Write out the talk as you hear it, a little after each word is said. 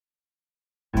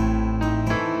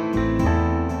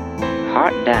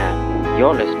Hot damn,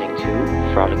 you're listening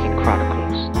to Frolicking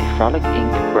Chronicles, a Frolic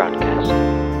Inc. broadcast.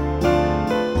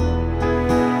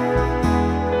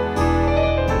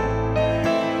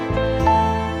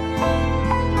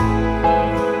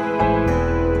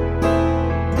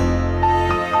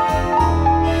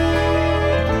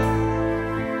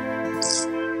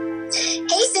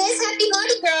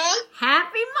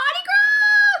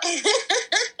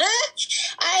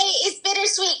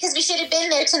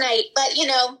 Tonight, but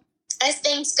as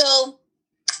things go,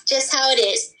 just how it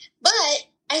is. But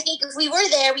I think if we were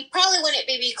there, we probably wouldn't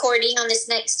be recording on this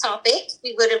next topic.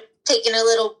 We would have taken a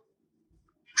little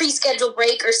pre-scheduled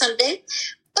break or something.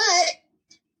 But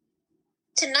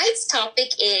tonight's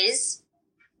topic is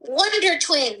Wonder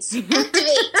Twins.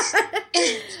 Activate.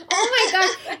 Oh my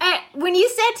gosh. When you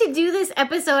said to do this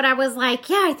episode, I was like,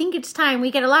 yeah, I think it's time.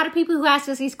 We get a lot of people who ask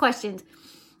us these questions.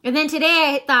 And then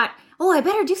today I thought, oh, I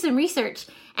better do some research.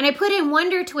 And I put in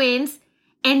Wonder Twins,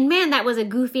 and man, that was a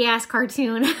goofy-ass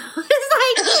cartoon. It's like,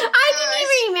 I didn't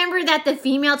even remember that the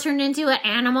female turned into an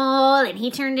animal, and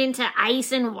he turned into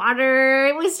ice and water.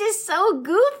 It was just so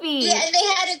goofy. Yeah, and they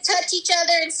had to touch each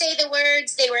other and say the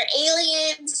words. They were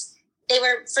aliens. They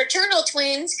were fraternal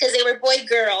twins, because they were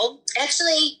boy-girl.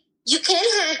 Actually, you can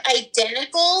have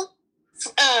identical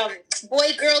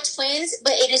boy-girl twins,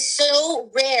 but it is so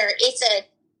rare. It's a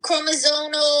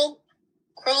chromosomal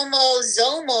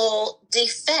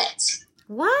defect.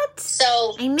 What?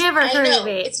 So I never heard of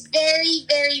it. It's very,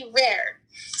 very rare.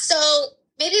 So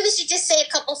maybe we should just say a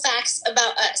couple facts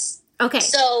about us. Okay.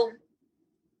 So,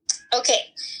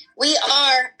 we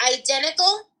are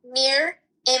identical mirror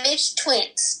image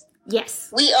twins. Yes.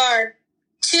 We are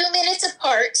 2 minutes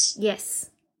apart. Yes.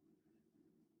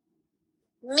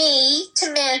 Me,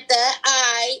 Samantha,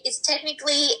 is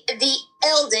technically the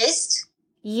eldest.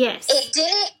 Yes.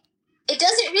 It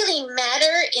doesn't really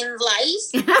matter in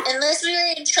life unless we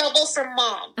were in trouble from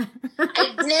mom.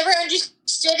 I never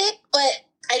understood it, but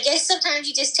I guess sometimes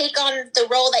you just take on the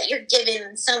role that you're given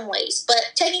in some ways.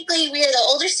 But technically, we are the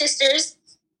older sisters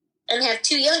and have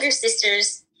 2 younger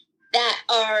sisters that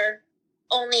are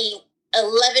only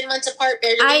 11 months apart.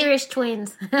 Barely. Irish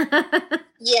twins.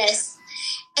 Yes.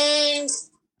 And, so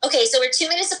we're 2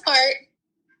 minutes apart.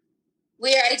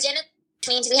 We are identical, which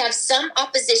means we have some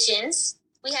oppositions.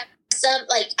 We have some,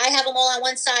 I have a mole on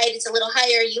one side, it's a little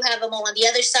higher. You have a mole on the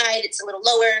other side, it's a little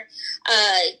lower.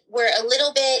 We're a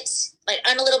little bit,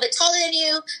 I'm a little bit taller than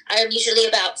you. I'm usually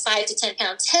about 5 to 10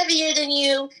 pounds heavier than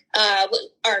you.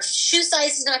 Our shoe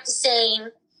size is not the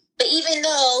same. But even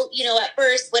though, at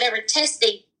birth, whatever test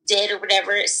they did or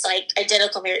whatever, it's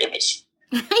identical mirror image.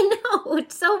 I know,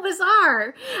 it's so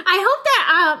bizarre. I hope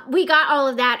that we got all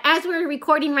of that. As we're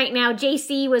recording right now,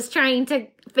 JC was trying to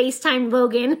FaceTime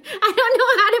Logan. I don't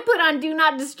know how to put on Do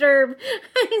Not Disturb.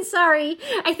 I'm sorry.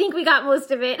 I think we got most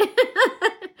of it.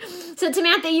 So,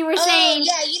 Samantha, you were saying...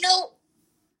 yeah,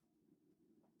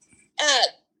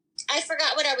 I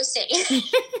forgot what I was saying.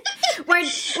 We're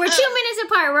 2 minutes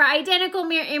apart. We're identical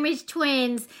mirror image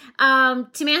twins.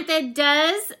 Samantha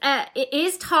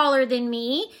is taller than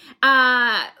me.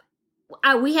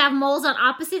 We have moles on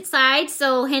opposite sides,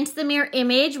 so hence the mirror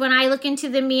image. When I look into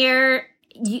the mirror,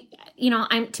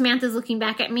 Samantha's looking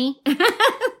back at me.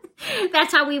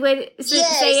 That's how we would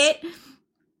say it.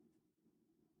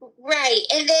 Right.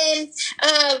 And then,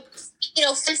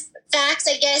 facts,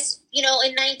 I guess, in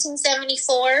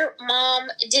 1974, mom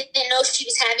didn't know she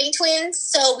was having twins,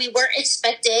 so we weren't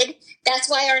expected. That's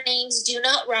why our names do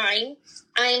not rhyme.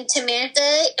 I'm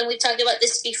Samantha, and we've talked about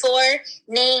this before,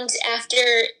 named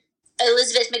after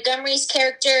Elizabeth Montgomery's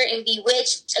character in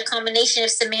Bewitched, a combination of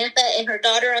Samantha and her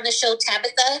daughter on the show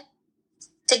Tabitha.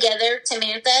 Together,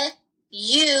 Samantha.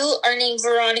 You are named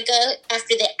Veronica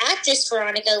after the actress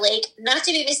Veronica Lake, not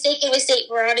to be mistaken with Saint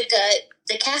Veronica,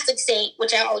 the Catholic saint,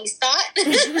 which I always thought.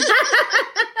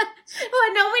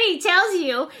 Well, nobody tells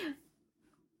you.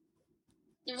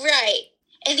 Right.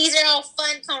 And these are all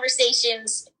fun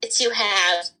conversations to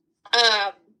have.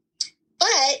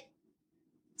 But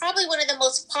probably one of the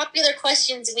most popular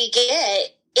questions we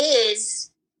get is,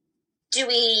 do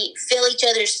we feel each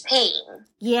other's pain?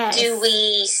 Yes. Do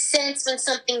we sense when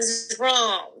something's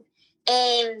wrong?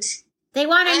 And they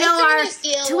want to know our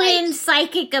twin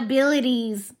psychic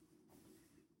abilities.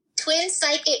 Twin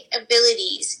psychic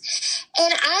abilities.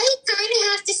 And I kind of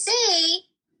have to say,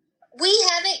 we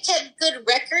haven't kept good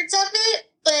records of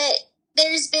it, but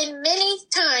there's been many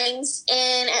times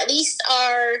in at least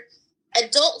our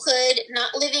adulthood,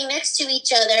 not living next to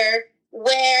each other,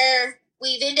 where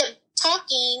we've ended up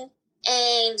talking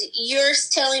and you're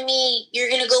telling me you're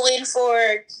going to go in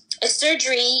for a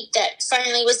surgery that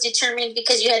finally was determined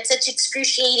because you had such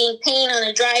excruciating pain on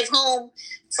a drive home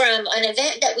from an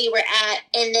event that we were at.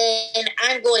 And then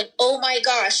I'm going, oh my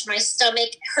gosh, my stomach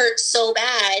hurts so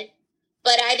bad.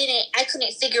 But I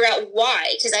couldn't figure out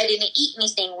why, because I didn't eat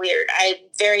anything weird. I'm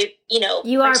very,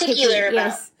 you are particular picky.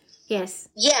 about. Yes.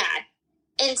 Yeah.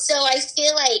 And so I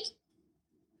feel like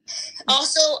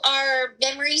also our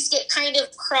memories get kind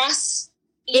of cross,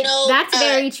 That's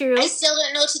very true. I still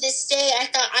don't know to this day. I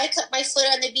thought I cut my foot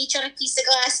on the beach on a piece of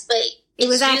glass, but it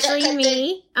was actually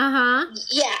me. Yeah,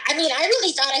 I mean, I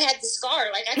really thought I had the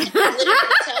scar. Like, I could literally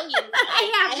tell you.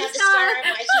 I have the scar on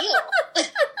my heel.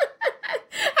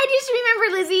 I just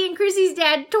remember Lizzie and Chrissy's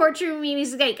dad torturing me.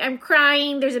 He's like, I'm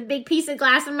crying. There's a big piece of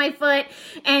glass on my foot.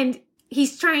 And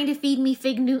he's trying to feed me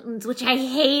Fig Newtons, which I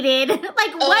hated. Like,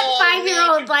 what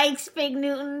 5-year-old likes Fig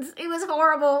Newtons? It was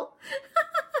horrible.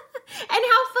 And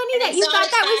how funny that you thought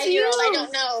that was you. I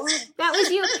don't know. That was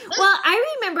you. Well,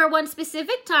 I remember one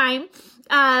specific time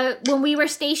when we were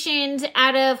stationed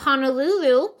out of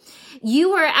Honolulu.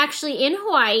 You were actually in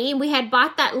Hawaii, and we had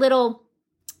bought that little,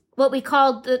 what we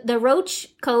called the roach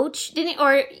coach,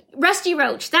 or Rusty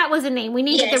Roach. That was the name. We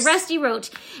named it the Rusty Roach.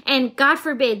 And God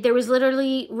forbid, there was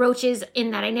literally roaches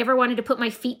in that. I never wanted to put my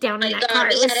feet down in that car.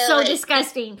 It was so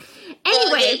disgusting.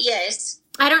 Anyway, yes.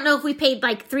 I don't know if we paid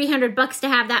like $300 to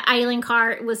have that island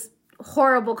car. It was a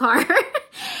horrible car.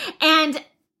 And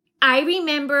I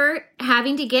remember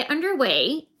having to get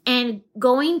underway and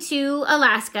going to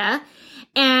Alaska.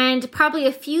 And probably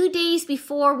a few days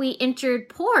before we entered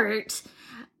port,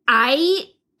 I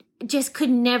just could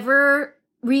never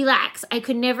relax. I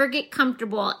could never get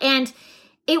comfortable. And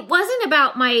it wasn't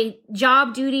about my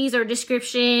job duties or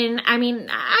description. I mean,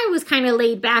 I was kind of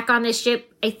laid back on this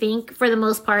ship, I think, for the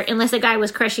most part, unless a guy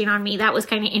was crushing on me. That was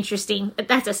kind of interesting. But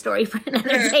that's a story for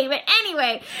another day. But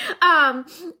anyway,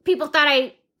 people thought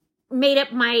I made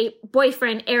up my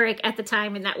boyfriend, Eric, at the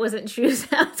time, and that wasn't true. So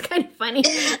that was kind of funny.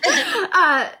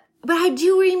 But I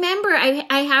do remember,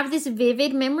 I have this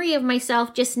vivid memory of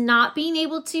myself just not being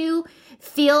able to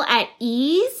feel at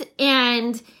ease.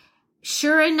 And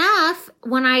sure enough,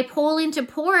 when I pull into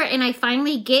port and I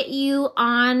finally get you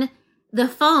on the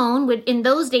phone, in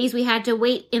those days we had to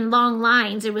wait in long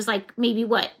lines. It was like maybe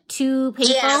 2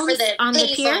 payphones on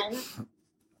the pier.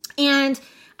 And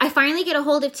I finally get a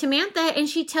hold of Tamantha, and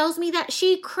she tells me that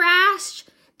she crashed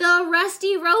the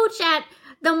Rusty Roach at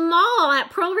the mall,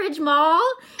 at Pearl Ridge Mall.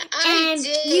 And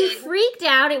you freaked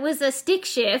out. It was a stick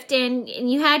shift, and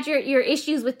you had your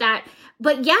issues with that.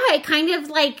 But yeah, it kind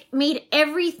of like made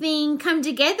everything come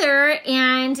together,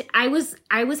 and I was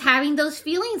having those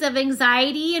feelings of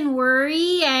anxiety and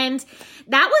worry, and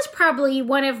that was probably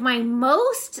one of my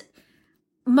most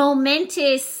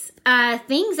momentous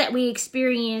things that we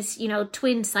experienced,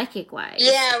 twin psychic wise.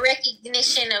 Yeah,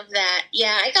 recognition of that.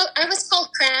 Yeah, I was called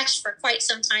Crash for quite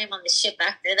some time on the ship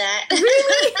after that.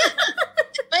 Really?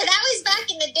 But that was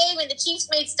back in the day when the Chiefs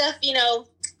made stuff,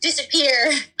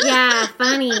 disappear. Yeah,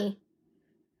 funny.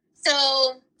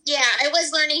 So, yeah, I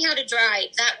was learning how to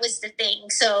drive. That was the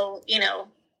thing. So,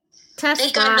 Tough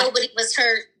thank spot. God nobody was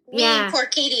hurt. Yeah. Me, poor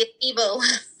Katie and Ebo.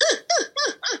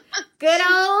 Good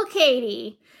old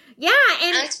Katie. Yeah,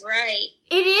 and that's right.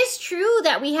 It is true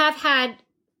that we have had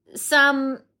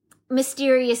some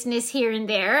mysteriousness here and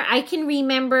there. I can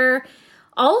remember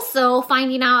also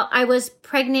finding out I was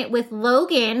pregnant with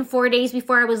Logan 4 days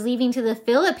before I was leaving to the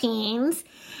Philippines.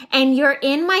 And you're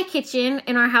in my kitchen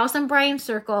in our house on Bryan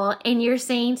Circle, and you're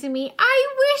saying to me, I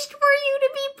wished for you to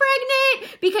be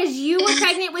pregnant because you were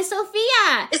pregnant with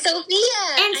Sophia. Sophia.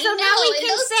 And so now we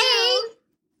can say,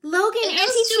 Logan and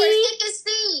those two are thick as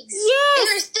thieves. Yes.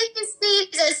 They were thick as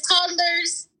thieves as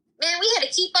toddlers. Man, we had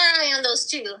to keep our eye on those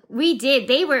two. We did.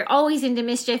 They were always into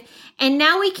mischief. And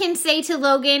now we can say to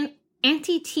Logan,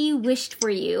 Auntie T wished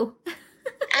for you.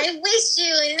 I wished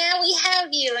you, and now we have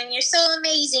you, and you're so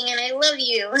amazing, and I love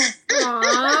you.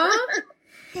 Aww.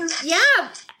 Yeah.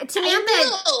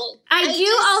 Tamantha, I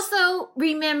do also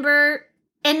remember,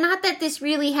 and not that this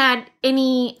really had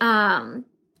any, a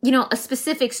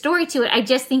specific story to it. I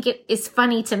just think it is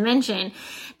funny to mention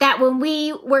that when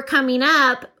we were coming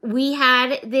up, we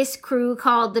had this crew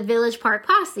called the Village Park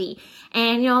Posse.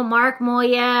 And, Mark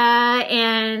Moya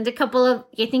and a couple of,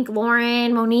 I think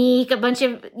Lauren, Monique, a bunch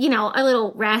of, a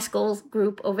little rascals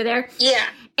group over there. Yeah.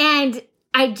 And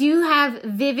I do have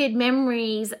vivid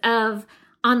memories of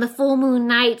on the full moon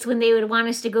nights when they would want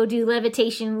us to go do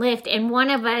levitation lift. And one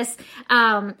of us,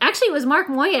 actually it was Mark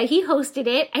Moya. He hosted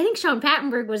it. I think Sean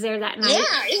Pattenberg was there that night.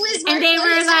 Yeah, it was Mark And they Moya's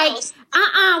were like, house.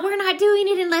 we're not doing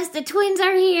it unless the twins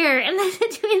are here. Unless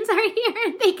the twins are here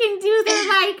and they can do their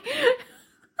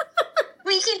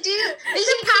We can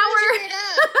power. figure it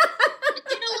out.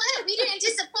 You know what? We didn't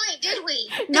disappoint, did we?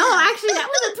 No, actually, that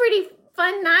was a pretty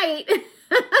fun night.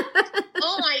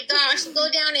 Oh my gosh. Go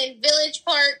down in Village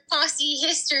Park Posse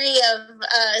history of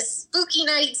spooky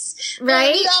nights.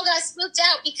 Right? We all got spooked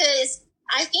out because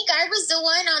I think I was the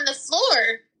one on the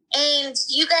floor. And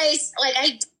you guys, like,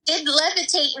 I did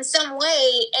levitate in some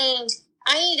way. And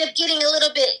I ended up getting a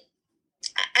little bit,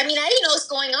 I mean, I didn't know what's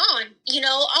going on. You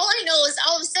know, all I know is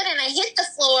all of a sudden I hit the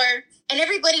floor and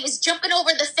everybody was jumping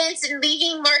over the fence and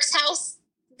leaving Mark's house.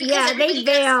 Yeah, they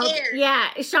bailed. Yeah,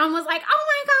 Sean was like, "Oh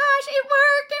my gosh, it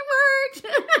worked!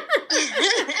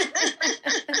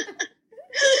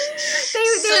 They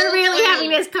were really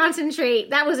having us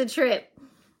concentrate. That was a trip.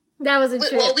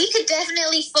 Well, we could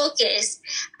definitely focus.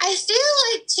 I feel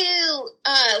like too,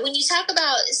 when you talk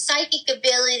about psychic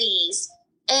abilities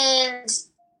and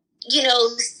you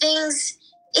know things,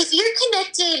 if you're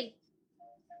connected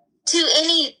to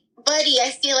any. Buddy, I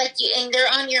feel like and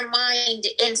they're on your mind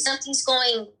and something's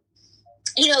going,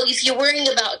 you know, if you're worrying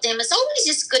about them, it's always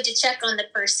just good to check on the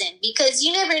person because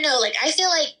you never know. Like, I feel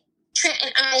like Trent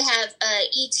and I have a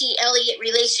E.T. Elliott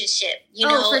relationship, you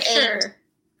know, for sure.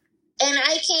 And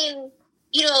I can,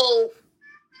 you know,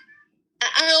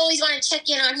 I always want to check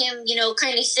in on him, you know,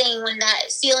 kind of saying when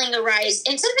that feeling arises.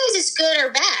 And sometimes it's good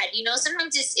or bad, you know.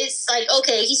 Sometimes it's like,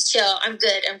 okay, he's chill. I'm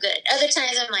good. Other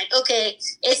times I'm like, okay,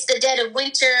 it's the dead of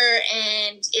winter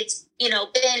and it's, you know,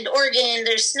 Bend, Oregon.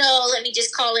 There's snow. Let me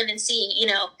just call in and see, you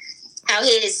know, how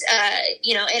his,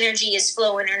 you know, energy is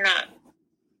flowing or not.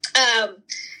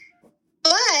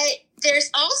 But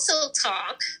there's also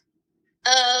talk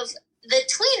of the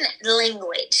twin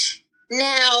language.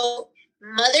 Now,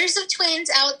 mothers of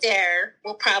twins out there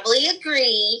will probably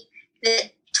agree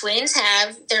that twins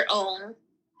have their own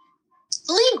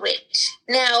language.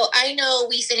 Now, I know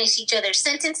we finish each other's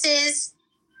sentences.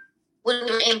 When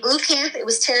we were in boot camp, it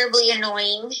was terribly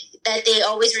annoying that they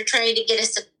always were trying to get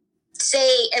us to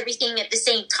say everything at the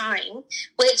same time,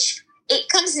 which it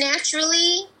comes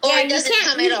naturally or it doesn't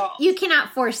come at all. You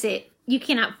cannot force it.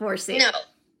 No.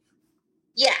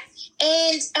 Yeah.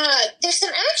 And there's some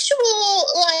actual,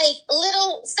 like,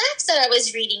 little facts that I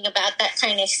was reading about that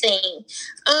kind of thing.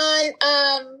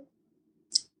 On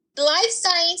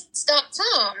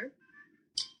livescience.com,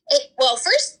 well,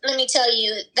 first, let me tell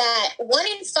you that 1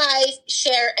 in 5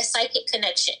 share a psychic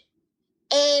connection.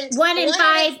 And 1 in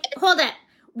 5, hold up.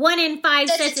 1 in 5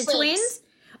 sets of twins?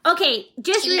 Okay,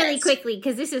 just really quickly,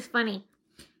 because this is funny.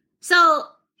 So,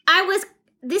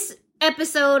 this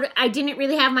episode, I didn't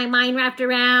really have my mind wrapped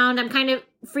around. I'm kind of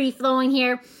free-flowing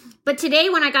here. But today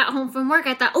when I got home from work,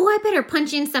 I thought, I better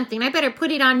punch in something. I better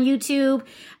put it on YouTube,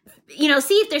 you know,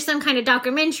 see if there's some kind of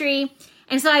documentary.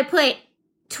 And so I put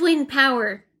twin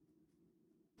power.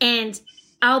 And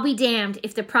I'll be damned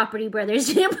if the Property Brothers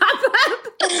didn't pop up.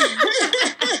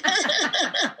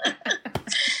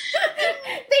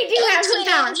 They do have some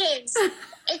power. Engines.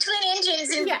 And twin engines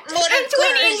and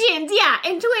yeah.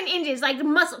 And twin engines, like the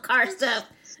muscle car stuff.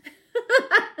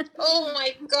 Oh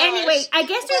my gosh. Anyway, I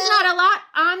guess there's not a lot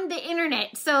on the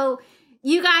internet. So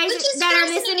you guys that are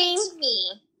listening,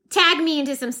 tag me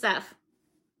into some stuff.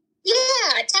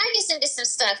 Yeah, tag us into some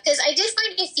stuff, because I did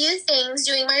find a few things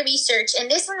doing my research, and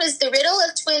this one was The Riddle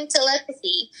of Twin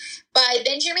Telepathy by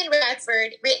Benjamin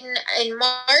Radford, written in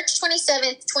March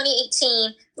 27th,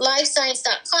 2018,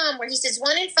 livescience.com, where he says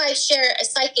 1 in 5 share a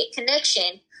psychic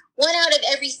connection. 1 out of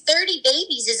every 30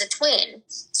 babies is a twin.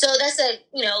 So that's a,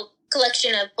 you know,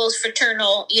 collection of both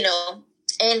fraternal, you know,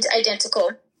 and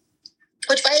identical.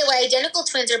 Which, by the way, identical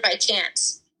twins are by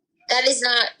chance. That is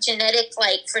not genetic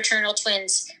like fraternal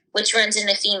twins, which runs in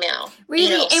the female.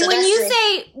 Really? You know, and when you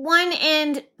say 1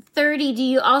 in 30, do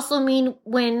you also mean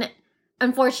when,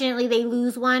 unfortunately, they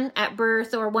lose one at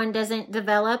birth or one doesn't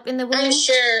develop in the womb? I'm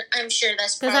sure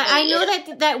that's probably because I know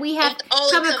that we have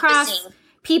come across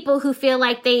people who feel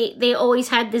like they always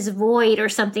had this void or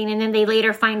something, and then they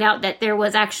later find out that there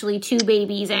was actually 2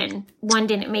 babies and one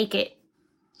didn't make it.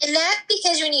 And that's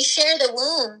because when you share the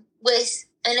womb with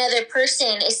another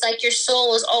person, it's like your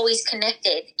soul is always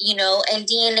connected, you know, and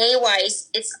DNA wise,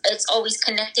 it's always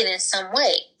connected in some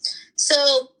way.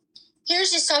 So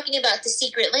here's just talking about the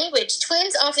secret language.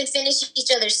 Twins often finish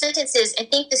each other's sentences and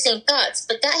think the same thoughts,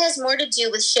 but that has more to do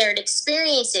with shared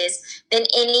experiences than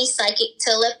any psychic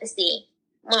telepathy.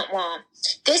 Womp womp.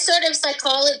 This sort of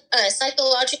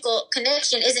psychological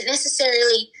connection isn't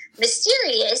necessarily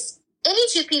mysterious. Any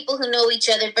 2 people who know each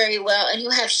other very well and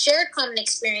who have shared common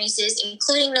experiences,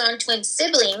 including non-twin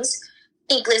siblings,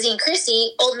 think Lizzie and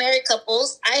Chrissy, old married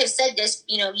couples. I have said this,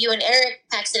 you know, you and Eric,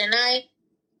 Paxton and I,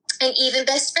 and even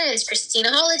best friends, Christina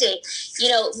Holiday,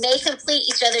 may complete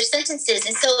each other's sentences.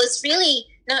 And so it's really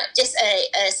not just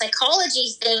a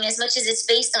psychology thing as much as it's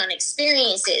based on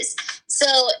experiences. So,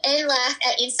 and laugh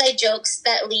at inside jokes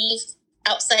that leave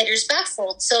outsiders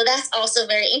baffled. So that's also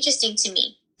very interesting to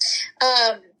me.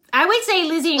 I would say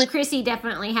Lizzie and Chrissy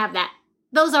definitely have that.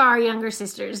 Those are our younger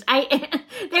sisters.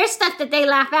 There's stuff that they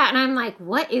laugh at, and I'm like,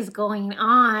 what is going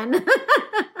on?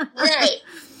 Right.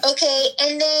 Okay.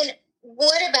 And then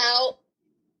what about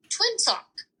Twin Talk?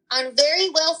 On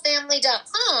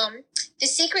verywellfamily.com, The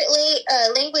Secret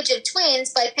Language of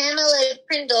Twins by Pamela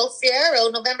Prindle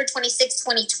Fierro, November 26,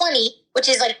 2020, which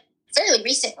is like fairly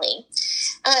recently,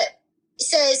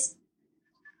 says,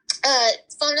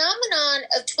 phenomenon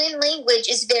of twin language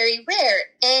is very rare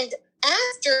and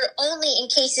after only in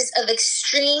cases of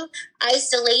extreme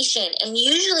isolation. And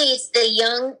usually it's the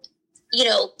young,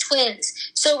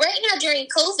 twins. So right now during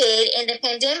COVID and the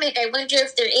pandemic, I wonder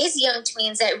if there is young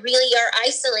twins that really are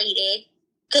isolated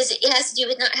because it has to do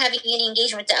with not having any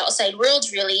engagement with the outside world,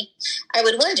 really, I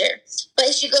would wonder.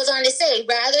 But she goes on to say,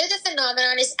 rather the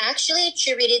phenomenon is actually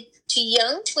attributed to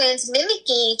young twins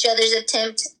mimicking each other's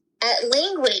attempt at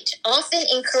language, often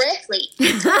incorrectly.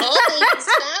 All babies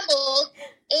babble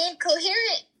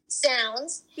incoherent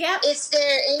sounds. Yep. It's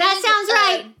their... That sounds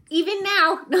right. Even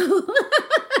now. No,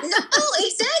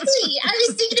 exactly. I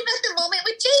was thinking about the moment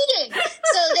with Jaden.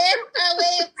 So their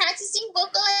way of practicing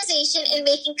vocalization and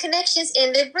making connections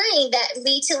in their brain that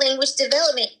lead to language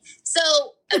development. So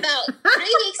about 4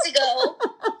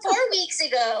 weeks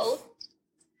ago,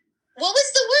 what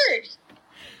was the word?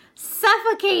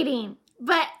 Suffocating.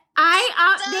 But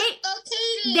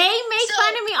they make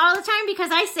fun of me all the time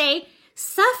because I say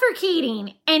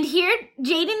suffocating. And here,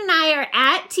 Jaden and I are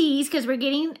at Tees because we're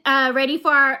getting ready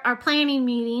for our planning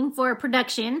meeting for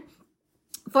production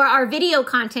for our video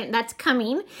content that's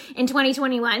coming in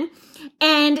 2021.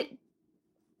 And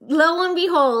lo and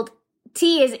behold,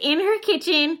 T is in her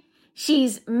kitchen.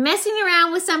 She's messing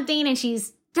around with something and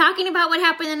she's talking about what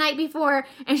happened the night before,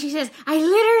 and she says, I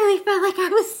literally felt like I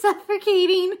was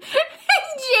suffocating. And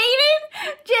Jaden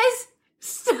just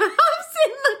stops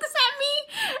and looks at me,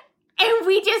 and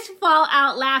we just fall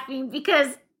out laughing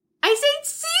because I say,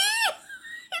 see,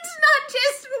 it's not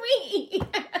just me.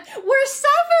 We're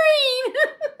suffering.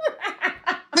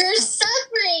 We're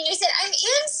suffering. I said, I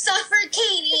am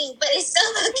suffocating, but it's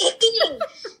suffocating.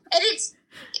 And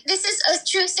this is a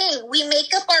true thing. We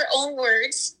make up our own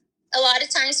words. A lot of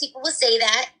times people will say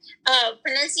that.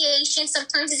 Pronunciation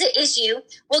sometimes is an issue.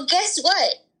 Well, guess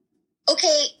what?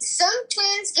 Okay, some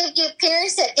twins give you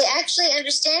appearance that they actually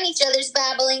understand each other's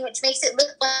babbling, which makes it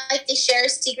look like they share a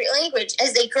secret language.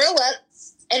 As they grow up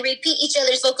and repeat each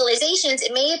other's vocalizations,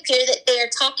 it may appear that they are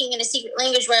talking in a secret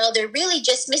language while they're really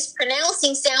just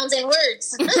mispronouncing sounds and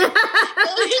words. But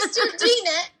we're still doing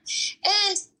that.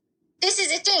 And this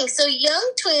is the thing. So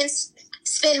young twins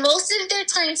spend most of their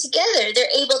time together. They're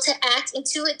able to act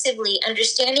intuitively,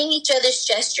 understanding each other's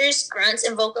gestures, grunts,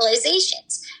 and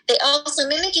vocalizations. They also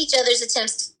mimic each other's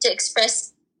attempts to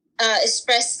express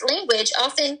language,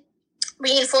 often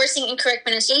reinforcing incorrect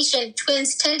pronunciation.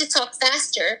 Twins tend to talk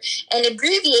faster and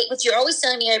abbreviate, which you're always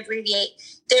telling me I abbreviate,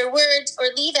 their words or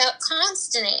leave out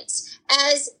consonants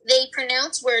as they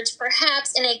pronounce words,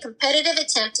 perhaps in a competitive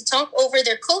attempt to talk over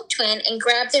their co-twin and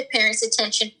grab their parents'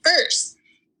 attention first.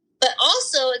 But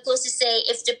also, it goes to say,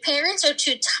 if the parents are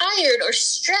too tired or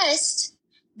stressed,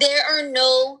 there are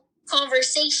no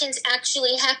conversations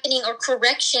actually happening or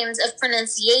corrections of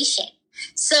pronunciation.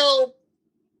 So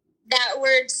that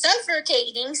word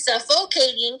suffocating,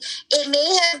 it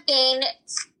may have been,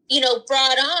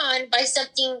 brought on by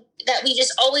something that we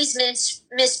just always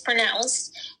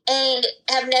mispronounced and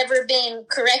have never been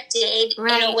corrected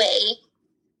in a way.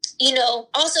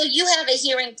 Also you have a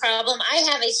hearing problem. I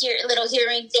have a little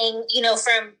hearing thing,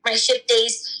 from my ship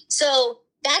days. So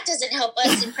that doesn't help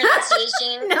us in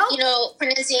pronunciation,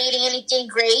 pronunciating anything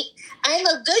great. I'm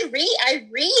a good I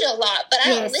read a lot, but I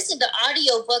don't listen to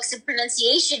audiobooks and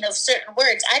pronunciation of certain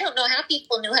words. I don't know how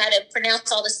people knew how to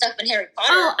pronounce all the stuff in Harry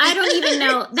Potter. Oh, I don't even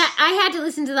know. That I had to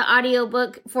listen to the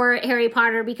audiobook for Harry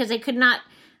Potter because I could not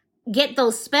get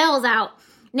those spells out.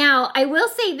 Now, I will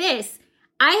say this.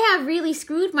 I have really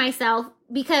screwed myself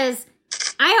because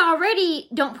I already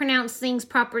don't pronounce things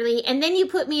properly. And then you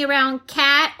put me around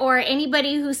Kat or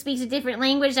anybody who speaks a different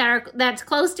language that's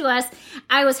close to us.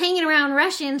 I was hanging around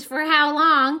Russians for how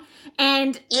long?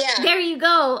 And there you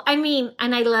go. I mean,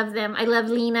 and I love them. I love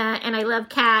Lena and I love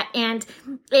Kat. And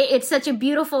it's such a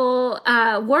beautiful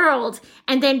world.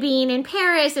 And then being in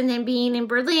Paris and then being in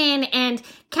Berlin. And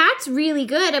Kat's really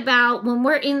good about when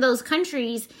we're in those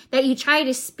countries that you try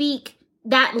to speak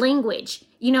that language.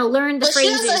 You know, learn the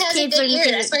phrases. She also has kids a good learn ear.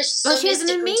 phrases. That's why she's so she has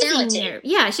an amazing talented. ear.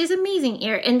 Yeah, she has an amazing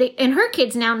ear. And her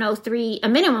kids now know a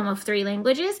minimum of 3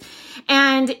 languages.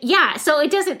 And yeah, so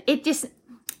it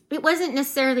wasn't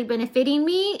necessarily benefiting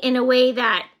me in a way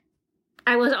that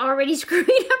I was already screwing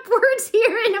up words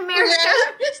here in America.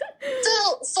 Yeah.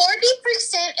 So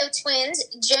 40% of twins,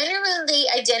 generally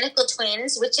identical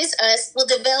twins, which is us, will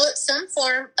develop some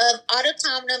form of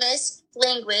autonomous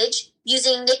language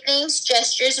using nicknames,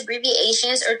 gestures,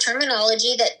 abbreviations, or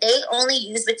terminology that they only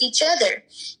use with each other.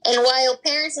 And while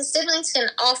parents and siblings can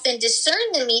often discern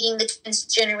the meaning, the twins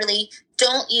generally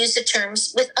don't use the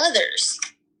terms with others.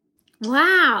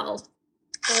 Wow.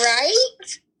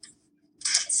 Right?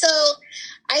 So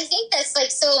I think that's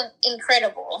like so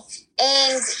incredible.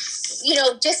 And, you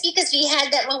know, just because we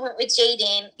had that moment with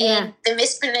Jaden and the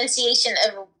mispronunciation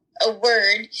of a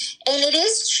word, and it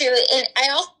is true. And I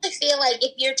also feel like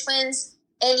if you're twins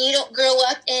and you don't grow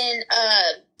up in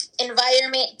an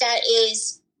environment that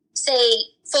is, say,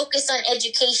 focused on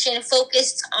education,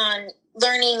 focused on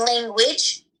learning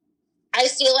language, I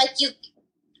feel like you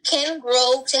can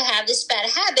grow to have this bad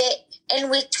habit. And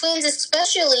with twins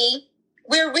especially,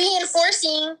 we're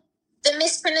reinforcing the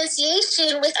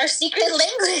mispronunciation with our secret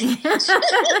language.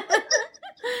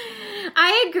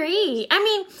 I agree. I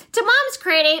mean, to Mom's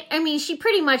credit, I mean, she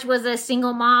pretty much was a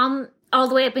single mom all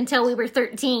the way up until we were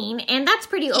 13. And that's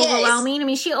pretty overwhelming. I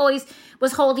mean, she always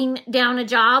was holding down a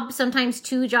job, sometimes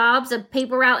 2 jobs, a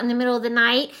paper route in the middle of the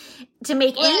night to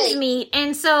make ends meet.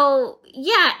 And so,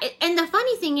 yeah. And the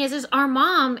funny thing is our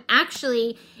mom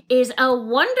actually is a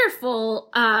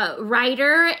wonderful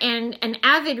writer and an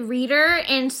avid reader.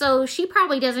 And so she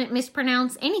probably doesn't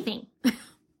mispronounce anything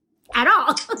at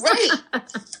all. Right.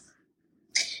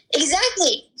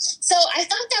 Exactly. So I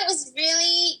thought that was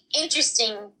really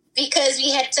interesting because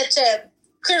we had such a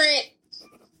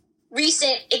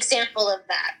recent example of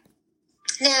that.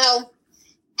 Now,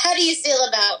 how do you feel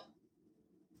about,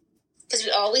 because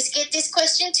we always get this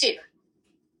question too,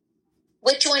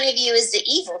 which one of you is the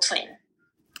evil twin?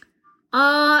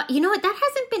 You know what? That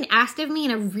hasn't been asked of me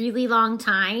in a really long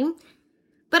time.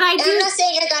 But I'm not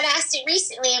saying I got asked it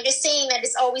recently. I'm just saying that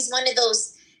it's always one of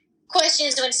those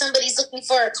questions when somebody's looking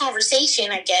for a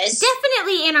conversation, I guess.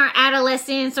 Definitely in our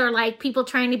adolescence, or like people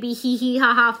trying to be hee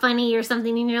ha ha funny or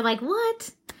something, and you're like,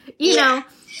 what? You know.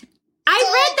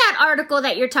 I read that article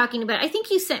that you're talking about. I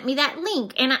think you sent me that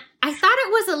link, and I thought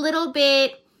it was a little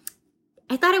bit,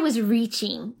 I thought it was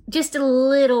reaching just a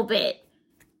little bit.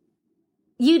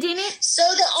 You didn't? So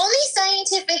the only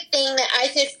scientific thing that I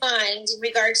could find in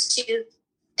regards to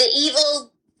the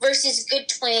evil versus good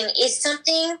twin is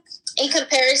something in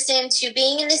comparison to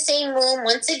being in the same room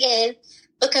once again,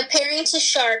 but comparing to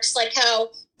sharks, like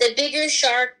how the bigger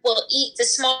shark will eat the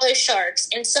smaller sharks.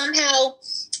 And somehow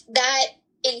that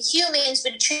in humans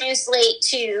would translate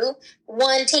to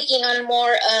one taking on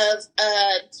more of,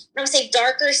 I don't want to say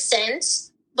darker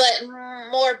sense, but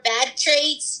more bad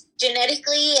traits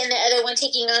genetically, and the other one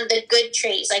taking on the good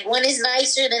traits. Like one is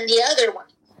nicer than the other one.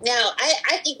 Now,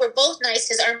 I think we're both nice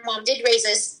because our mom did raise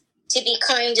us to be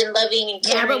kind and loving and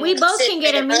caring. Yeah, but we both can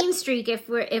get a mean streak if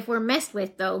we're messed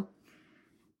with, though.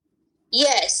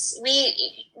 Yes,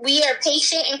 we are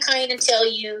patient and kind until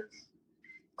you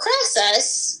cross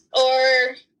us,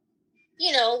 or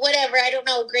you know, whatever. I don't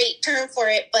know a great term for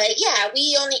it, but yeah,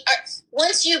 we only are.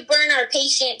 Once you burn our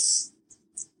patience,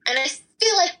 and I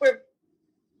feel like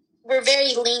we're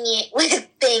very lenient with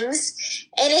things,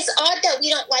 and it's odd that we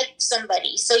don't like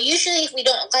somebody. So usually if we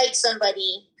don't like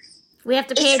somebody, we have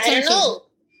to pay attention. I don't know.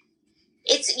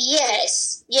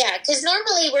 Because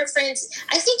normally we're friends.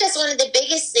 I think that's one of the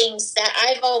biggest things that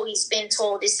I've always been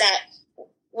told is that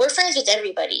we're friends with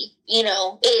everybody. You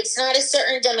know, it's not a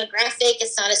certain demographic.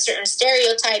 It's not a certain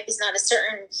stereotype. It's not a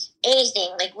certain anything.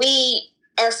 Like, we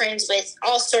are friends with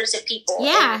all sorts of people.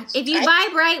 Yeah. If you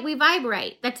vibe right, we vibe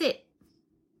right. That's it.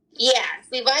 Yeah,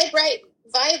 we vibe right,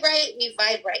 we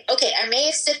vibe right. Okay, I may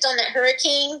have sipped on that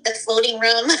hurricane, the floating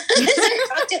rum.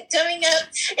 Coming up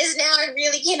is now I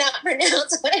really cannot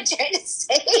pronounce what I'm trying to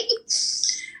say.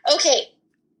 Okay,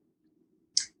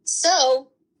 so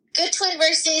good twin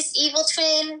versus evil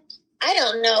twin. I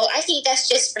don't know. I think that's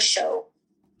just for show.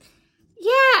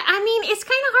 Yeah, I mean, it's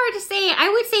kind of hard to say. I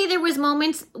would say there was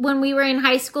moments when we were in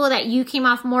high school that you came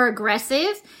off more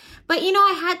aggressive. But, you know,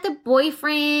 I had the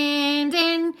boyfriend,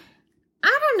 and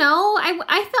I don't know.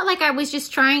 I felt like I was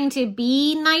just trying to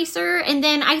be nicer. And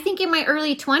then I think in my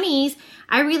early 20s,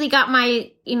 I really got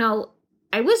my, you know,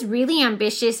 I was really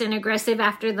ambitious and aggressive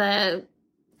after the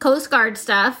Coast Guard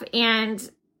stuff.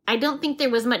 And I don't think there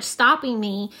was much stopping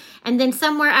me. And then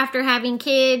somewhere after having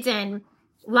kids and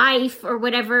life or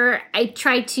whatever, I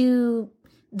try to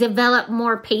develop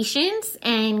more patience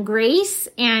and grace.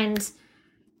 And,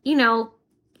 you know,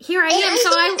 here I am. So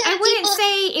I wouldn't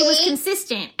say it was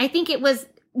consistent. I think it was,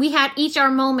 we had each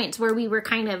our moments where we were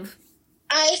kind of.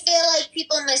 I feel like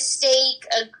people mistake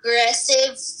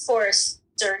aggressive for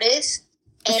assertive.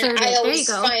 And I always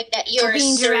find that you're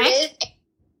assertive. Direct.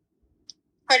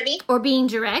 Pardon me? Or being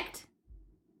direct.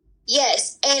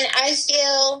 Yes. And I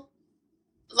feel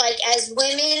like as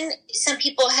women, some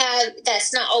people have,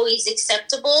 that's not always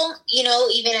acceptable, you know,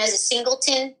 even as a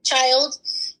singleton child.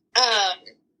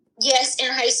 Yes,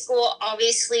 in high school,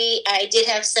 obviously, I did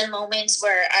have some moments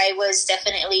where I was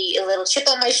definitely a little chip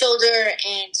on my shoulder,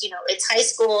 and, you know, it's high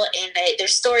school, and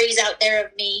there's stories out there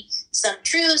of me, some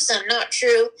true, some not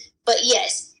true. But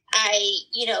yes, I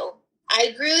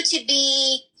grew to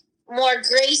be more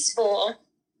graceful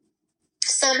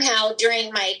somehow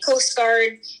during my Coast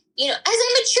Guard, you know, as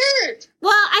I matured.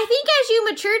 Well, I think as you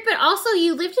matured, but also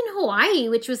you lived in Hawaii,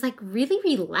 which was like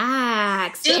really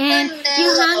relaxed. Super and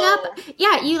mellow.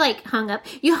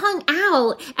 You hung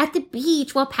out at the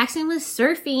beach while Paxton was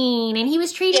surfing, and he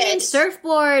was trading in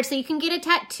surfboards so you can get a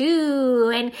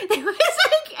tattoo. And it was a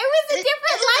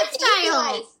different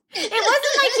lifestyle. It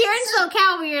wasn't like here in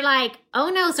SoCal where you're like, oh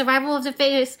no, survival of the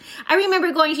fittest. I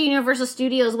remember going to Universal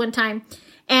Studios one time,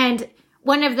 and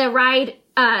one of the ride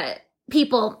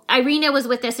people, Irina, was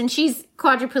with us, and she's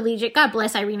quadriplegic. God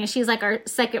bless Irina. She's like our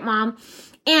second mom.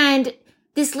 And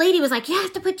this lady was like, you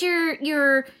have to put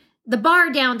the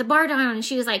bar down. And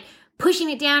she was like pushing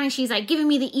it down, and she's like giving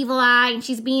me the evil eye, and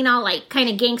she's being all like kind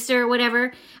of gangster or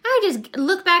whatever. I just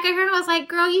looked back at her and I was like,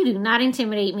 girl, you do not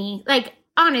intimidate me. Like,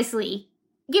 honestly,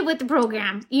 get with the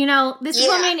program. You know, this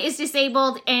woman is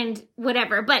disabled and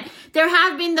whatever. But there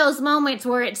have been those moments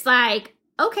where it's like,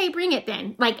 okay, bring it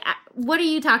then. Like, what are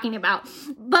you talking about?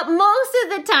 But most of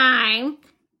the time,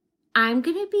 I'm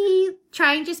going to be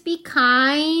trying to just be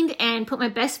kind and put my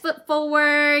best foot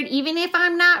forward, even if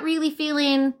I'm not really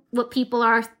feeling what people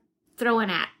are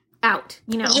throwing out,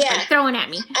 you know, like throwing at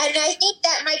me. And I think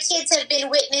that my kids have been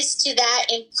witness to that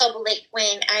in public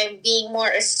when I'm being more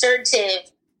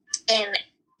assertive and,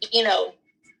 you know,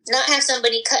 not have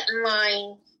somebody cut in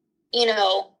line, you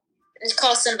know,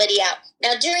 call somebody out.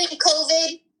 Now, during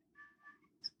COVID,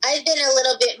 I've been a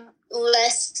little bit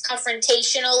less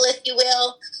confrontational, if you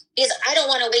will, because I don't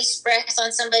want to waste breath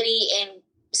on somebody and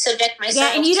subject myself to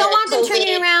Yeah, and you don't want them COVID.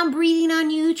 turning around, breathing on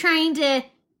you, trying to...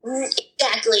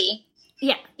 Exactly.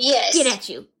 Yeah. Yes. Get at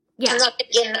you. Yeah. I'm not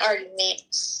going to get in an argument.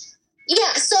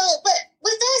 Yeah, so, but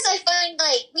with us, I find,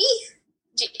 like,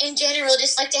 we, in general,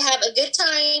 just like to have a good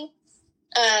time,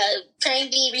 try and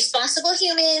be responsible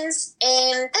humans,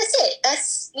 and that's it.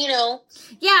 That's, you know.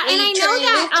 Yeah, and I know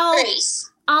that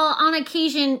I'll on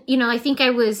occasion, you know, I think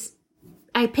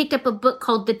I picked up a book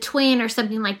called The Twin or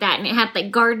something like that, and it had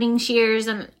like gardening shears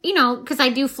and, you know, because I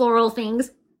do floral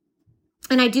things,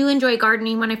 and I do enjoy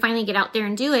gardening when I finally get out there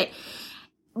and do it.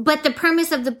 But the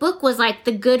premise of the book was like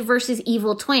the good versus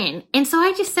evil twin. And so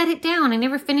I just set it down. I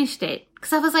never finished it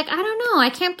because I was like, I don't know. I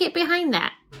can't get behind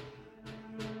that.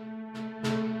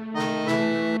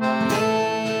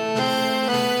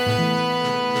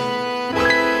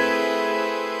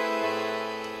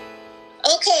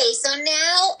 Okay, so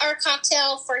now our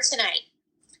cocktail for tonight.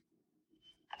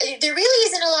 There really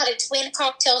isn't a lot of twin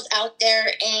cocktails out there,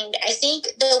 and I think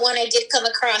the one I did come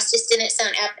across just didn't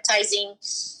sound appetizing.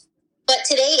 But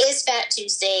today is Fat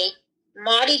Tuesday,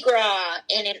 Mardi Gras,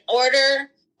 and in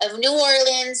order of New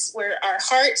Orleans, where our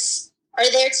hearts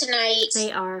are there tonight.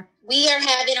 They are. We are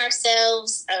having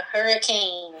ourselves a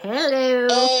hurricane. Hello.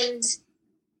 And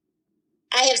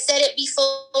I have said it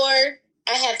before,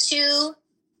 I have two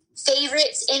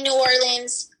favorites in New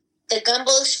Orleans, the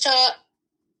Gumbo Shop,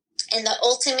 and the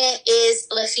ultimate is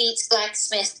Lafitte's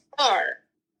Blacksmith Bar.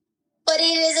 But it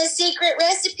is a secret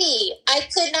recipe. I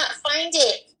could not find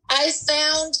it. I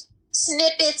found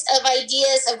snippets of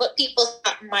ideas of what people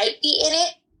thought might be in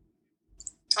it.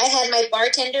 I had my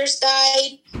bartender's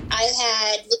guide. I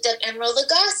had looked up Emerald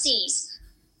Lagasse's.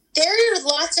 There are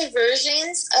lots of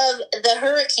versions of the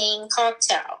hurricane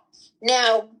cocktail.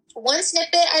 Now, one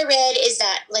snippet I read is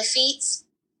that Lafitte's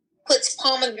puts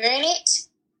pomegranate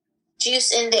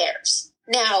juice in theirs.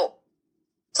 Now,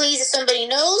 please, if somebody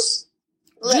knows,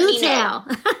 let me know.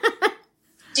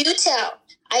 Do tell.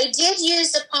 I did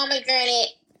use the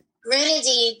pomegranate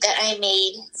grenadine that I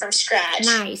made from scratch.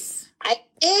 Nice.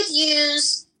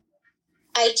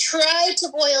 I tried to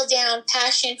boil down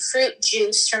passion fruit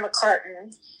juice from a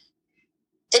carton.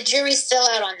 The jury's still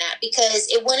out on that because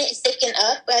it wouldn't thicken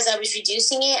up as I was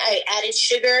reducing it. I added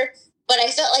sugar, but I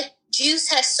felt like juice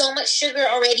has so much sugar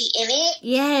already in it.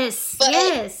 Yes.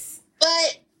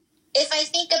 But if I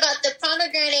think about the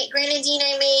pomegranate grenadine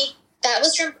I made, that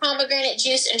was from pomegranate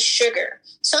juice and sugar.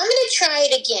 So I'm going to try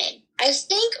it again. I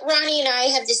think Ronnie and I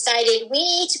have decided we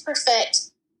need to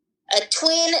perfect a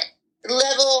twin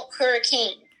level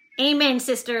hurricane. Amen,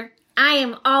 sister. I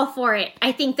am all for it.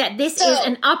 I think that this is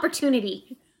an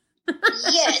opportunity.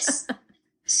 Yes.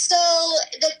 So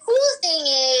the cool thing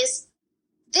is,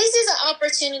 this is an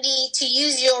opportunity to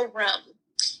use your rum.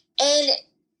 And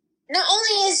not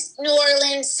only is New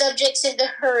Orleans subject to the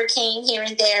hurricane here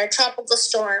and there, tropical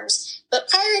storms, but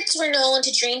pirates were known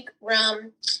to drink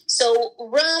rum. So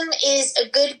rum is a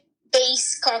good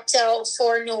base cocktail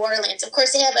for New Orleans. Of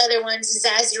course, they have other ones,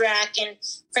 Sazerac and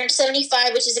French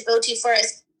 75, which is a go-to for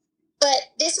us. But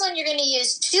this one, you're going to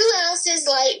use 2 ounces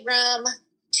light rum,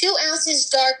 2 ounces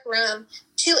dark rum,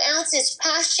 2 ounces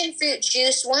passion fruit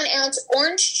juice, 1 ounce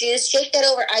orange juice, shake that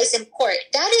over ice and pour it.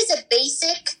 That is a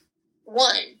basic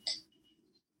one.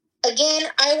 Again,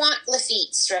 I want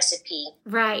Lafitte's recipe.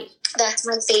 Right. That's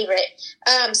my favorite.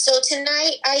 So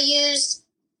tonight I used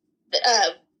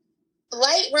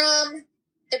light rum,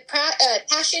 the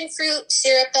passion fruit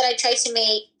syrup that I tried to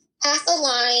make, half a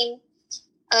lime.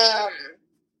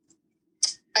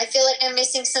 I feel like I'm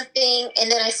missing something, and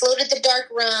then I floated the dark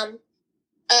rum.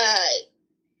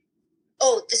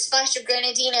 The splash of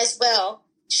grenadine as well.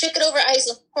 Shook it over ice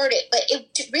and poured it, but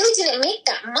it really didn't make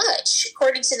that much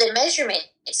according to the measurement.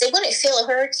 They wouldn't fill a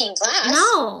hurricane glass.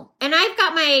 No, and I've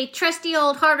got my trusty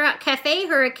old Hard Rock Cafe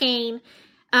hurricane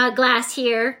glass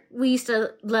here. We used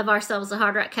to love ourselves a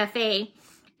Hard Rock Cafe.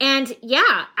 And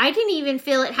yeah, I didn't even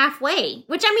fill it halfway,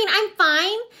 which I mean, I'm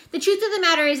fine. The truth of the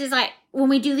matter is like when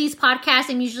we do these podcasts,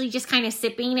 I'm usually just kind of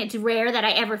sipping. It's rare that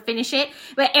I ever finish it.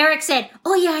 But Eric said,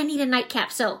 oh yeah, I need a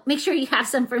nightcap. So make sure you have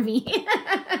some for me.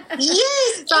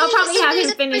 Yes. So I'll probably have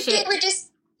him finish it.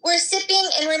 We're sipping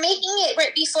and we're making it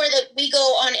right before we go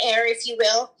on air, if you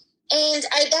will. And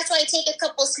that's why I take a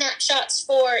couple snapshots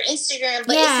for Instagram,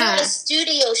 but It's not a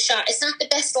studio shot. It's not the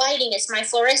best lighting. It's my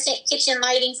fluorescent kitchen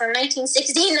lighting from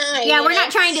 1969. Yeah, we're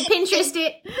not trying to Pinterest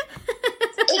it.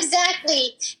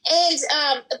 Exactly. And,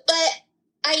 but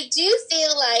I do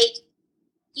feel like,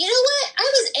 you know what?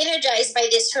 I was energized by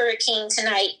this hurricane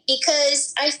tonight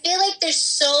because I feel like there's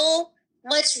so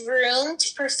much room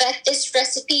to perfect this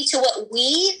recipe to what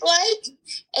we like.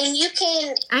 And you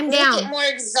can make it more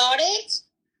exotic.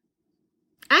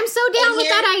 I'm so down with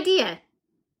that idea.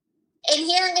 And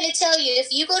here I'm going to tell you, if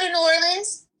you go to New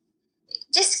Orleans,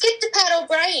 just skip the Pat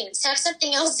O'Brien's. Have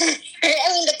something else there. I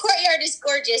mean, the courtyard is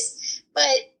gorgeous,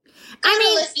 but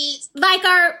like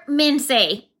our men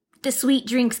say, the sweet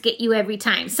drinks get you every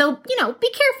time. So,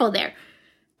 be careful there.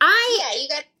 I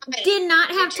did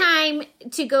not have time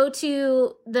to go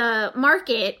to the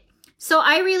market, so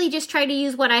I really just tried to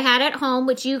use what I had at home,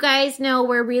 which you guys know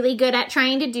we're really good at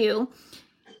trying to do.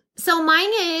 So mine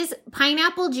is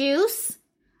pineapple juice,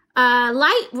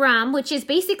 light rum, which is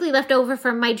basically left over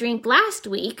from my drink last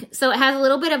week. So it has a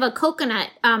little bit of a coconut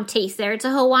taste there. It's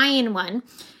a Hawaiian one.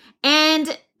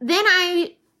 And then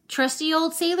trusty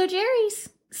old Sailor Jerry's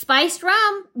spiced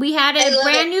rum. We had a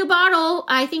brand new bottle.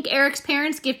 I think Eric's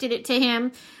parents gifted it to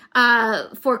him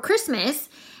for Christmas.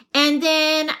 And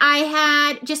then I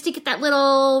had, just to get that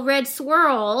little red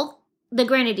swirl, the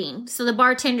grenadine. So the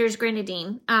bartender's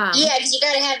grenadine. Because you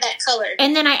got to have that color.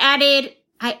 And then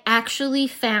I actually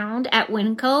found at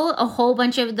Winco a whole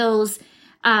bunch of those,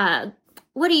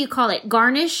 what do you call it?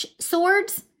 Garnish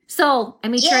swords. So I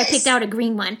made sure I picked out a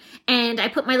green one. And I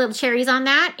put my little cherries on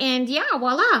that. And yeah,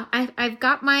 voila. I've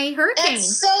got my hurricane.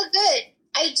 That's so good.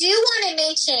 I do want to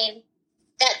mention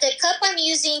that the cup I'm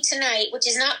using tonight, which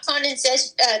is not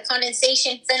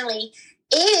condensation friendly,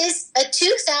 is a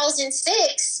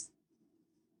 2006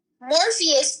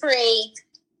 Morpheus Parade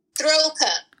throw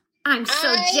cup. I'm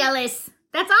so jealous.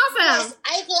 That's awesome. Yes,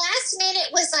 I last minute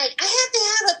was like, I have to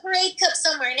have a parade cup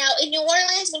somewhere. Now, in New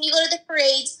Orleans, when you go to the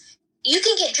parades, you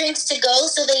can get drinks to go,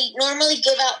 so they normally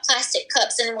give out plastic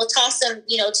cups, and we'll toss them,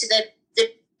 to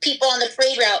the people on the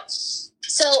parade route.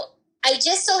 So I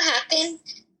just so happened,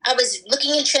 I was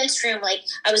looking in Trent's room,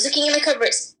 I was looking in my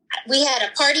cupboards. We had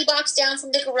a party box down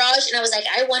from the garage, and I was like,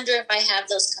 I wonder if I have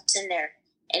those cups in there.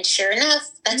 And sure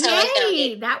enough, that's how I found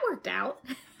it. That worked out.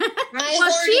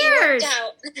 Cheers. Worked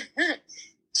out.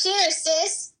 Cheers,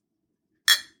 sis.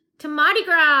 To Mardi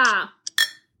Gras.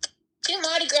 To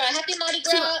Mardi Gras. Happy Mardi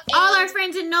Gras. To all our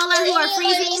friends in NOLA who are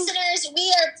freezing. Our listeners,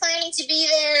 we are planning to be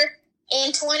there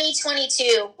in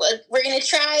 2022. We're going to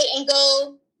try and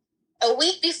go a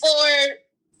week before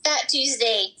Fat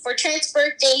Tuesday for Trent's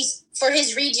birthdays for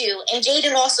his redo. And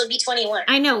Jaden will also be 21.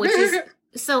 I know, which is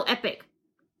so epic.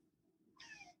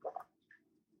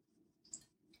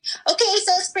 Okay,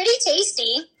 so it's pretty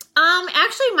tasty.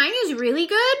 Actually, mine is really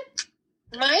good.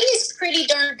 Mine is pretty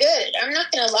darn good. I'm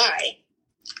not gonna lie.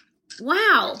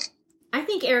 Wow. I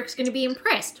think Eric's going to be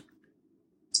impressed.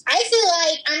 I feel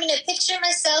like I'm gonna picture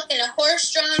myself in a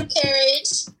horse-drawn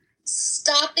carriage,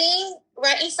 stopping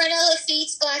right in front of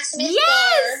Lafitte's Blacksmith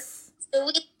Bar, so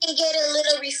we can get a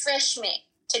little refreshment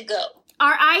to go.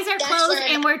 Our eyes are closed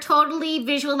and we're totally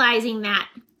visualizing that.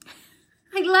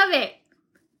 I love it.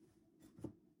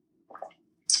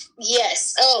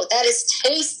 Yes. Oh, that is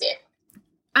tasty.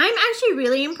 I'm actually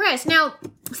really impressed. Now,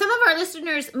 some of our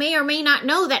listeners may or may not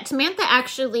know that Samantha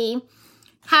actually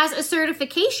has a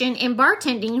certification in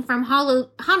bartending from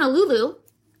Honolulu.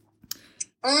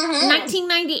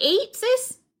 1998,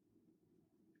 sis?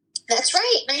 That's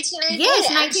right, 1998. Yes,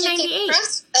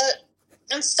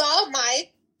 1998. Install my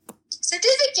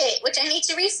certificate, which I need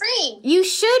to reframe. You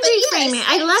should reframe it.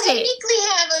 I love it. I technically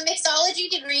have a mixology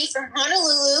degree from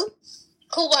Honolulu,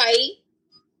 Hawaii.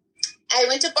 I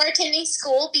went to bartending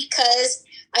school because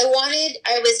I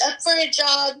was up for a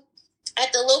job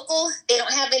at the local, they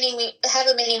don't have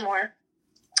them anymore,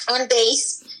 on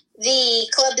base, the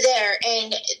club there,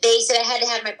 and they said I had to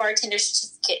have my bartender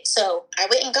certificate. So I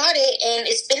went and got it, and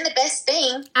it's been the best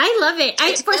thing. I love it.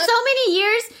 For so many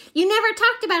years, you never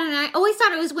talked about it, and I always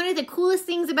thought it was one of the coolest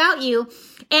things about you.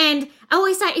 And I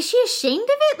always thought, is she ashamed of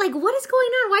it? Like, what is going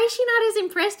on? Why is she not as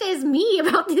impressed as me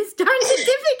about this darn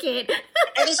certificate?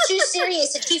 I was too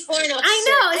serious to keep foreign officer. I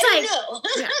know. It's like, know.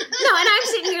 No, and I'm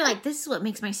sitting here like, this is what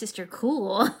makes my sister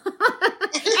cool.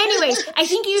 Anyways, I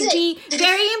think you'd be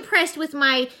very impressed with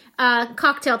my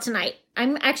cocktail tonight.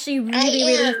 I'm actually really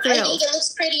thrilled. I think it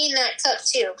looks pretty in that cup,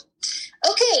 too.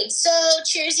 Okay, so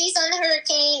cheersies on the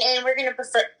hurricane, and we're going to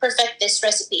perfect this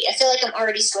recipe. I feel like I'm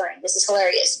already swearing. This is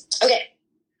hilarious.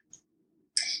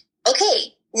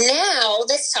 Okay, now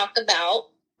let's talk about,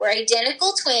 we're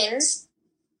identical twins.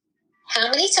 How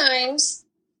many times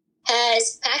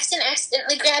has Paxton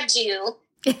accidentally grabbed you?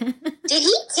 Did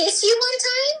he kiss you one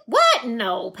time? What?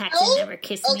 No, Paxton never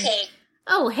kissed me. Okay.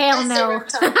 Oh, hell no.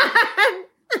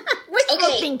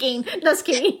 Wishful thinking. Just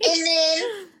kidding. And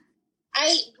then,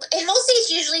 and mostly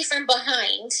it's usually from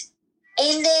behind.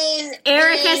 And then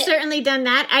Eric has certainly done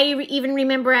that. I even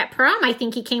remember at prom, I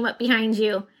think he came up behind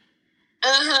you.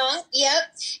 Yep.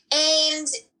 And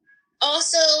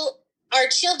also our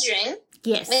children,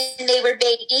 yes, when they were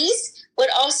babies,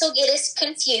 would also get us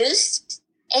confused.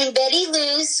 And Betty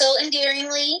Lou so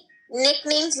endearingly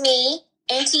nicknamed me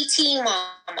Auntie T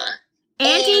Mama.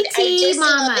 Auntie T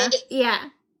Mama. Yeah.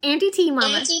 Auntie T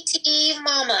Mama. Auntie T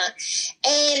Mama.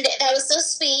 And that was so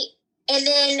sweet. And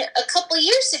then a couple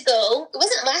years ago, it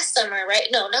wasn't last summer,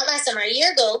 right? No, not last summer. A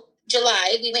year ago,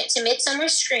 July, we went to Midsummer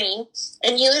Scream,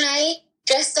 and you and I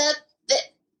dressed up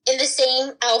in the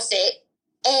same outfit.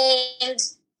 And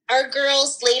our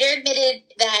girls later admitted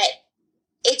that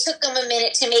it took them a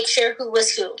minute to make sure who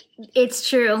was who. It's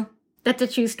true. That's a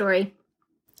true story.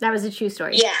 That was a true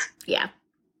story. Yeah. Yeah.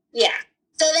 Yeah.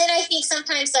 So then I think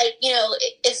sometimes, like, you know,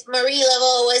 if Marie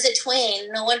Laveau was a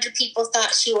twin, no wonder people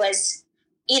thought she was,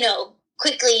 you know,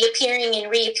 quickly appearing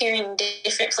and reappearing in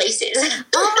different places.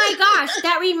 Oh my gosh,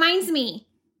 that reminds me.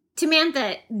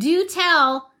 Samantha, do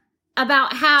tell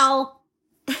about how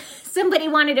somebody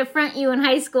wanted to front you in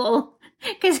high school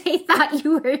because they thought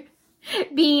you were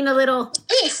being a little...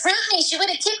 Hey, front me, she would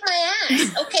have kicked my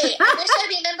ass. Okay, I wish I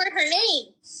remembered her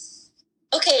name.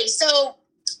 Okay, so,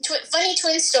 funny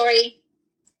twin story.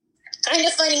 Kind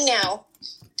of funny now.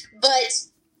 But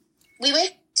we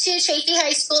went to Chaffey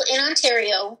High School in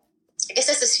Ontario. I guess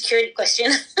that's a security question.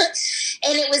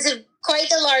 And it was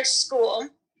quite a large school.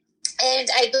 And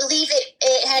I believe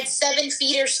it had 7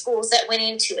 feeder schools that went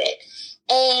into it.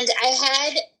 And I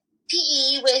had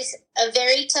PE with a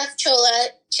very tough Chola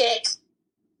chick.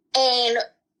 And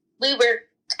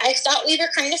I thought we were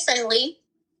kind of friendly.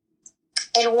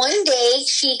 And one day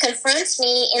she confronts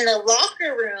me in the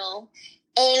locker room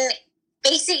and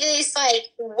basically it's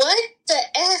like, what the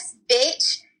F,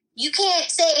 bitch? You can't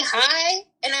say hi?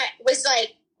 And I was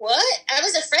like, what? I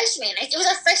was a freshman. It was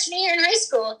a freshman year in high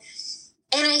school.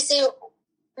 And I said,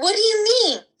 what do you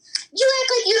mean? You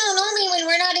act like you don't know me when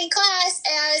we're not in class.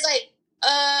 And I was like,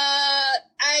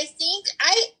 I think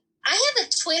I have a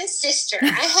twin sister. I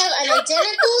have an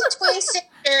identical twin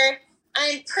sister.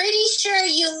 I'm pretty sure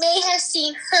you may have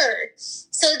seen her.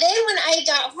 So then when I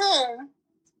got home,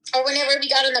 or whenever we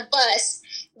got on the bus,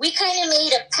 we kind of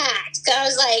made a pact. I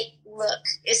was like, look,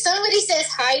 if somebody says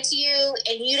hi to you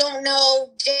and you don't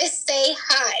know, just say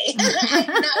hi. I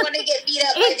do not want to get beat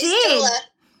up by this Chola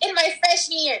in my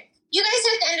freshman year. You guys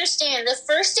have to understand, the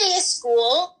first day of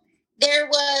school, there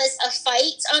was a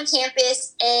fight on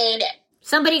campus, and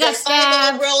Somebody got the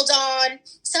stabbed. 5-0 rolled on.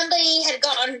 Somebody had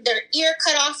gotten their ear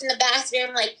cut off in the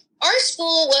bathroom. Like, our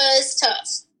school was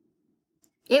tough.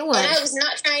 It was. And I was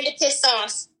not trying to piss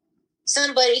off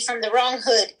somebody from the wrong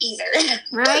hood either.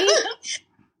 Right?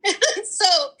 So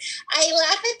I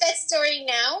laugh at that story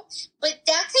now, but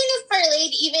that kind of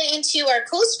parlayed even into our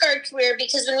Coast Guard career,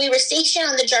 because when we were stationed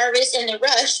on the Jarvis and the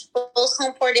Rush, both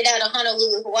home ported out of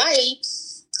Honolulu, Hawaii,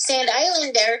 Sand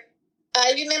Island there,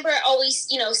 I remember always,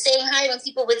 saying hi when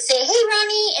people would say, "Hey,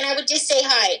 Ronnie," and I would just say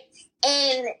hi.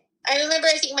 And I remember,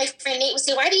 I think my friend Nate would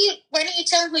say, why don't you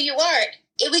tell them who you are?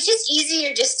 It was just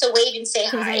easier just to wave and say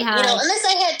hi, unless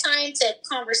I had time to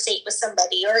conversate with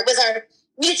somebody, or it was our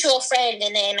mutual friend,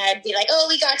 and then I'd be like, "Oh,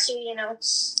 we got you,"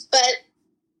 But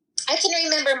I can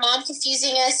remember Mom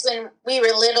confusing us when we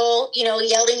were little,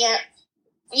 yelling at,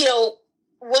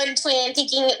 one twin,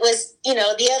 thinking it was,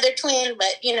 the other twin, but,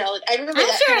 I remember I'm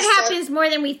that sure kind it of happens more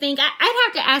than we think. I'd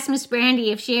have to ask Miss Brandy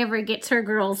if she ever gets her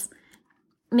girls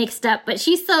mixed up, but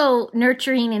she's so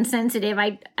nurturing and sensitive.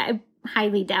 I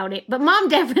highly doubt it. But our mom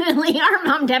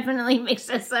definitely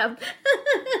mixed us up.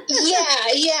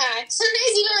 Yeah.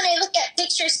 Sometimes even when I look at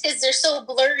pictures, because they're so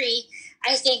blurry,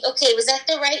 I think, okay, was that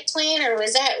the right twin, or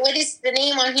what is the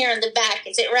name on here on the back?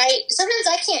 Is it right? Sometimes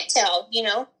I can't tell,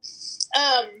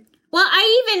 Well,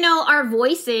 I even know our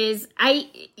voices. I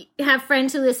have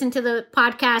friends who listen to the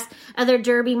podcast, other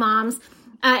Derby moms,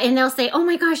 and they'll say, "Oh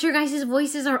my gosh, your guys'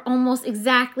 voices are almost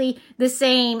exactly the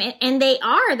same." And they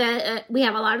are. We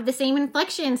have a lot of the same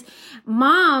inflections.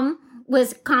 Mom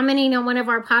was commenting on one of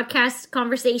our podcast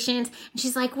conversations, and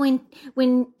she's like, when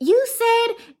you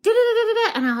said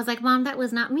da-da-da-da-da, and I was like, "Mom, that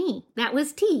was not me. That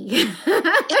was T."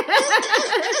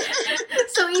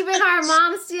 So even our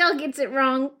mom still gets it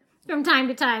wrong from time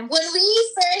to time. When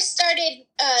we first started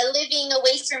living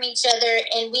away from each other,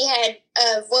 and we had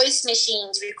voice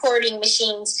machines, recording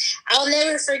machines, I'll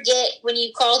never forget when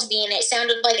you called me, and it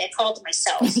sounded like I called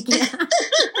myself.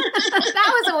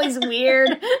 That was always weird.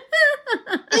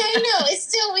 Yeah, I know. It's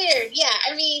still weird. Yeah,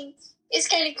 I mean, it's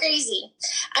kind of crazy.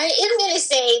 I am going to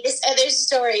say this other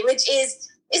story, which is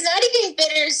not even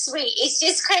bittersweet. It's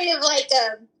just kind of like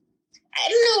I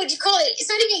don't know what you call it.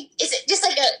 It's just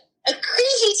like a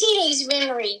crazy teenage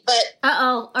memory, but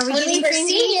when we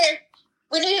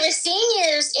were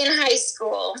seniors in high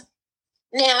school,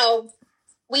 now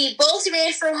we both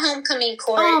ran for homecoming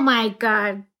court. Oh my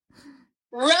God.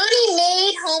 Ronnie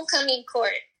made homecoming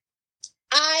court.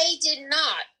 I did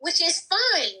not, which is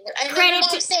fine. I remember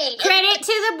Mom saying, credit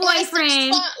to the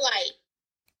boyfriend. Spotlight.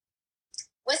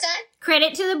 What's that?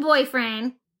 Credit to the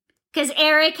boyfriend, because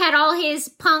Eric had all his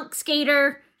punk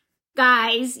skater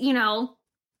guys,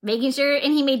 making sure,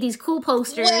 and he made these cool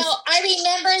posters. Well, I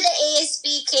remember the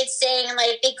ASB kids saying,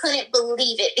 like, they couldn't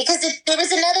believe it, because there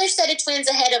was another set of twins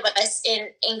ahead of us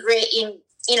in grade,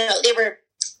 they were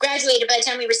graduated by the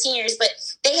time we were seniors, but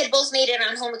they had both made it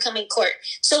on homecoming court.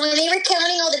 So when they were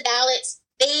counting all the ballots,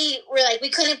 they were like, we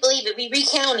couldn't believe it. We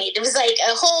recounted. It was like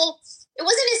it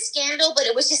wasn't a scandal, but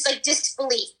it was just like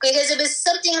disbelief, because it was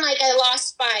something like I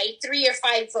lost by 3 or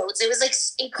 5 votes. It was like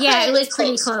incredibly close. Yeah, it was close.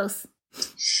 Pretty close.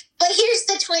 But here's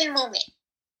the twin moment.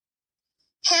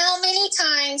 How many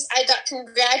times I got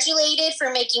congratulated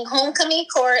for making homecoming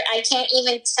court, I can't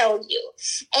even tell you.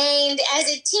 And as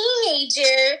a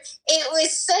teenager, it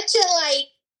was such a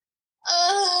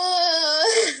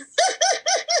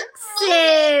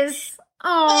sis.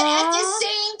 Aww. But at the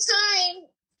same time,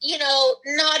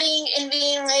 nodding and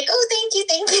being like, "Oh, thank you."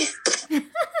 Because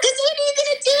what are you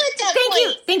going to do at that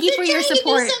point? Thank you for your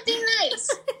support. To do something nice.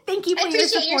 Thank you for your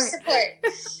support.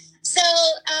 So,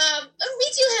 we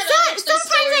do have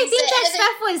sometimes I think that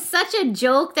stuff was such a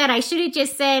joke that I should have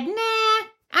just said, "Nah,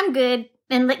 I'm good,"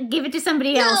 and give it to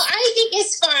somebody else. No, I think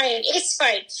it's fine. It's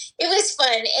fine. It was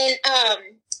fun,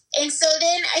 and so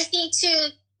then I think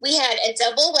too we had a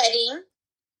double wedding.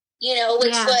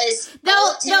 Which was...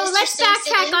 No, let's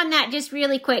backtrack on that just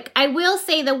really quick. I will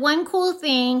say the one cool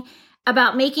thing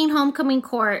about making homecoming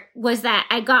court was that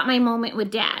I got my moment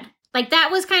with Dad. Like, that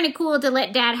was kind of cool to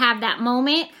let Dad have that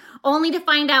moment, only to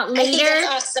find out later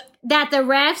that the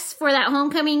refs for that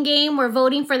homecoming game were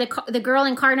voting for the girl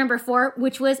in car number 4,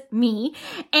 which was me.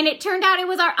 And it turned out it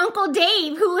was our Uncle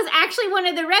Dave, who was actually one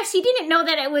of the refs. He didn't know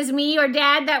that it was me or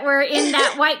Dad that were in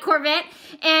that white Corvette.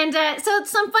 And so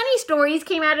some funny stories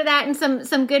came out of that, and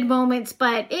some good moments.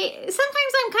 But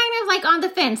sometimes I'm kind of like on the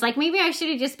fence. Like, maybe I should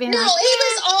have just been it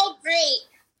was all great.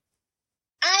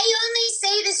 I only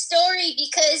say the story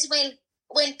because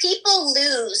when people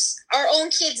lose, our own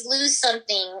kids lose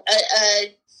something,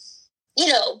 a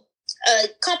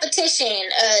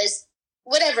competition,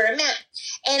 whatever amount.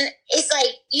 And it's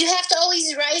like, you have to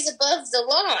always rise above the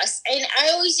loss. And I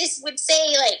always just would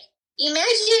say, like,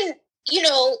 imagine, you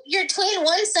know, your twin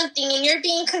won something and you're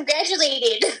being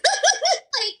congratulated.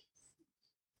 Like,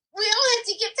 we all have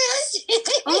to get past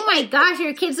it. Oh my gosh,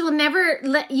 your kids will never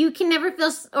you can never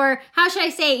feel, or how should I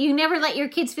say it? You never let your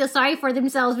kids feel sorry for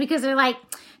themselves because they're like,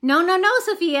 no,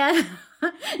 Sophia.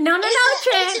 no,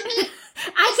 Trent.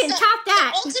 I can top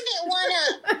that. It's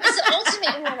the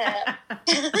ultimate one-up.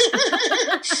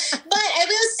 But I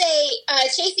will say,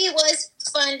 Chafee was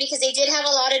fun because they did have a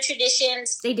lot of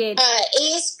traditions. They did.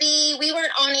 ASB, we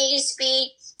weren't on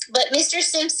ASB, but Mr.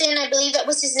 Simpson, I believe that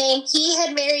was his name, he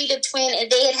had married a twin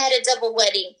and they had a double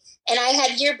wedding. And I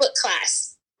had yearbook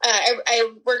class.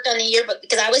 I worked on the yearbook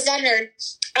because I was that nerd.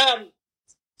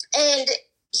 And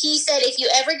he said, if you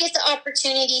ever get the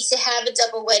opportunity to have a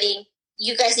double wedding,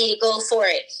 you guys need to go for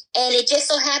it. And it just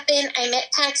so happened I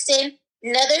met Paxton.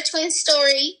 Another twin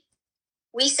story.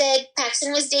 We said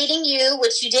Paxton was dating you,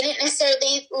 which you didn't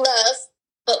necessarily love,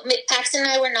 but Paxton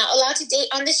and I were not allowed to date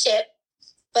on the ship.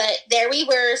 But there we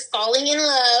were, falling in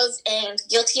love and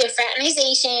guilty of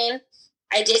fraternization.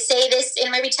 I did say this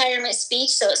in my retirement speech,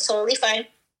 so it's totally fine.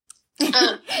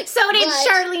 So did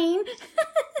Charlene.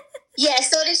 Yeah,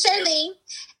 so did Charlene.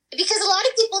 Because a lot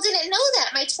of people didn't know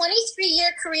that. My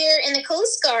 23-year career in the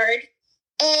Coast Guard,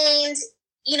 and,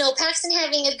 you know, Paxton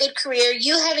having a good career,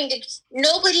 you having to...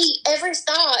 Nobody ever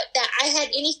thought that I had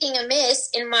anything amiss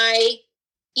in my,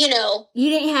 you know... You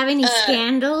didn't have any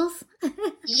scandals?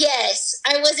 Yes,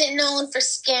 I wasn't known for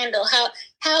scandal.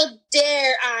 How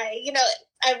dare I? You know,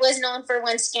 I was known for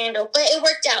one scandal, but it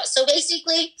worked out. So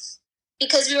basically,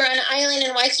 because we were on an island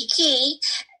in Waikiki,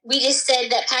 we just said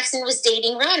that Paxton was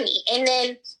dating Rodney. And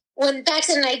then when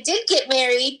Paxton and I did get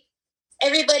married,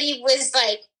 everybody was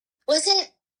like, wasn't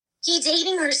he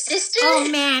dating her sister? Oh,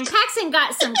 man. Paxton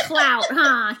got some clout,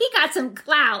 huh? He got some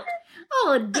clout.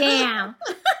 Oh, damn.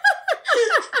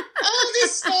 Oh, the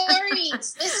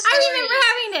stories. I remember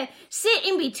having to sit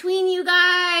in between you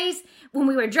guys when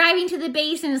we were driving to the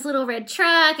base in this little red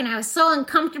truck, and I was so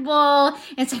uncomfortable.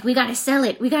 And it's like, we got to sell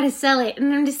it.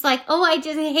 And I'm just like, oh, I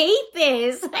just hate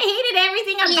this. I hated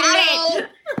everything about it.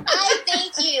 I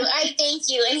thank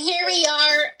you. And here we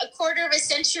are, a quarter of a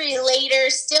century later,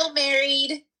 still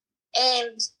married,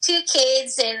 and 2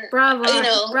 kids, and, all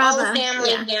the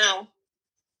family now.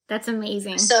 That's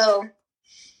amazing. So,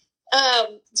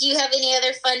 do you have any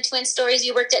other fun twin stories?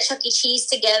 You worked at Chuck E. Cheese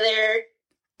together.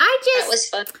 That was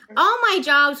fun. All my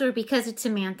jobs were because of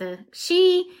Samantha.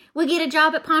 She would get a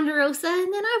job at Ponderosa,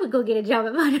 and then I would go get a job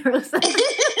at Ponderosa.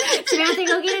 Samantha would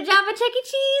go get a job at Chuck E.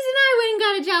 Cheese, and I went and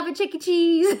got a job at Chuck E.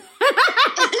 Cheese.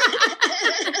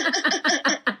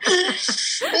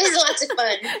 It was lots of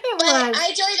fun.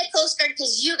 I joined the Coast Guard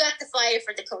because you got the flyer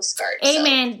for the Coast Guard.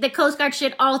 Amen. So. The Coast Guard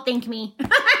should all thank me.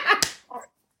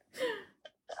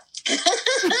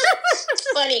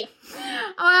 Funny.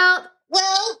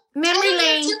 Well, memory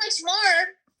lane. Too much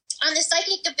more on the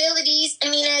psychic abilities. I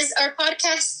mean, as our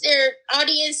podcaster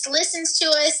audience listens to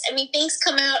us, I mean, things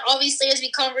come out obviously as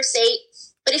we conversate.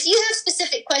 But if you have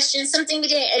specific questions, something we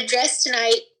didn't address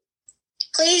tonight,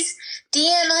 please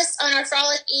DM us on our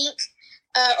Frolic Inc.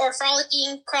 Or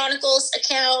Frolicking Chronicles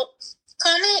account.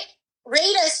 Comment.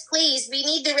 Rate us, please. We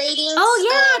need the ratings. Oh,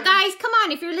 yeah, guys. Come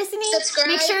on. If you're listening, subscribe.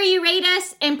 Make sure you rate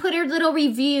us and put a little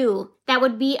review. That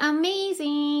would be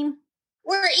amazing.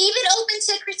 We're even open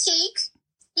to critique.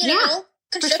 You know,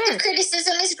 constructive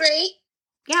criticism is great.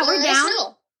 Yeah, we're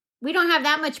down. We don't have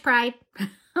that much pride.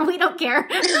 We don't care.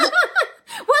 We'll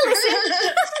listen.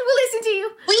 We'll listen to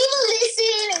you. We will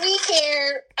listen. We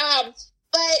care.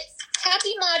 But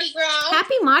happy Mardi Gras.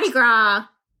 Happy Mardi Gras.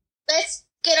 Let's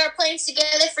get our plans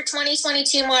together for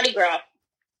 2022 Mardi Gras.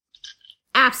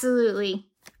 Absolutely.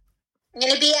 I'm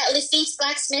going to be at Lafitte's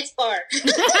Blacksmith Bar.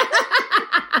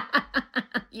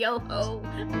 Yo ho.